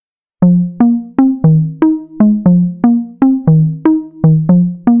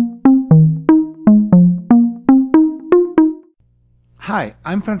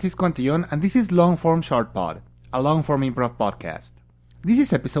I'm Francisco Antillon, and this is Longform Short Pod, a long-form improv podcast. This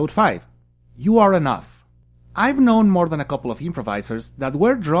is episode 5. You are enough. I've known more than a couple of improvisers that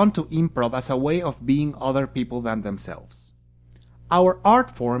were drawn to improv as a way of being other people than themselves. Our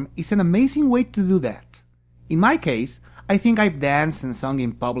art form is an amazing way to do that. In my case, I think I've danced and sung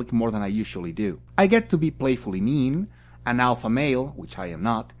in public more than I usually do. I get to be playfully mean, an alpha male, which I am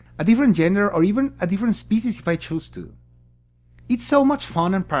not, a different gender, or even a different species if I choose to. It's so much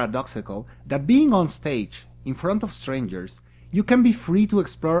fun and paradoxical that being on stage, in front of strangers, you can be free to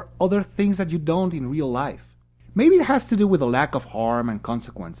explore other things that you don't in real life. Maybe it has to do with a lack of harm and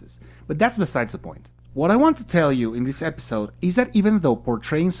consequences, but that's besides the point. What I want to tell you in this episode is that even though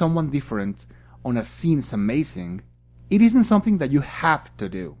portraying someone different on a scene is amazing, it isn't something that you have to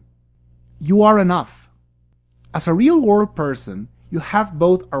do. You are enough. As a real-world person, you have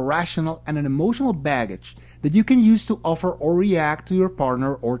both a rational and an emotional baggage that you can use to offer or react to your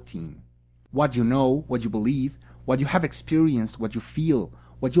partner or team. What you know, what you believe, what you have experienced, what you feel,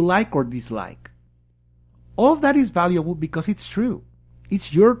 what you like or dislike. All of that is valuable because it's true.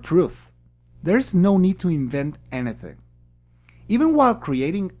 It's your truth. There's no need to invent anything. Even while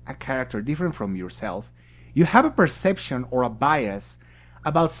creating a character different from yourself, you have a perception or a bias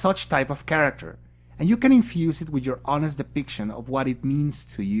about such type of character, and you can infuse it with your honest depiction of what it means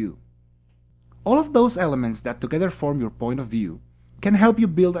to you. All of those elements that together form your point of view can help you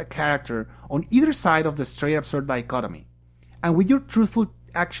build a character on either side of the straight absurd dichotomy, and with your truthful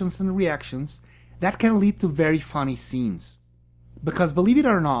actions and reactions, that can lead to very funny scenes. Because believe it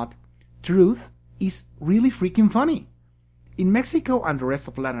or not, truth is really freaking funny. In Mexico and the rest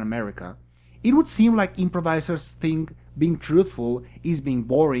of Latin America, it would seem like improvisers think being truthful is being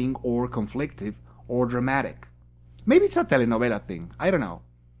boring or conflictive or dramatic. Maybe it's a telenovela thing, I don't know.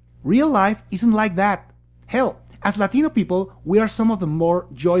 Real life isn't like that. Hell, as Latino people, we are some of the more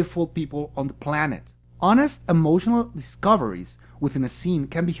joyful people on the planet. Honest, emotional discoveries within a scene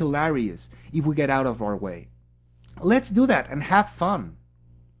can be hilarious if we get out of our way. Let's do that and have fun.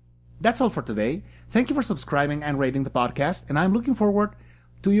 That's all for today. Thank you for subscribing and rating the podcast, and I'm looking forward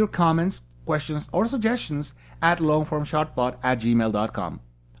to your comments, questions, or suggestions at longformshortpod@gmail.com.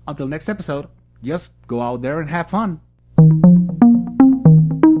 Until next episode, just go out there and have fun.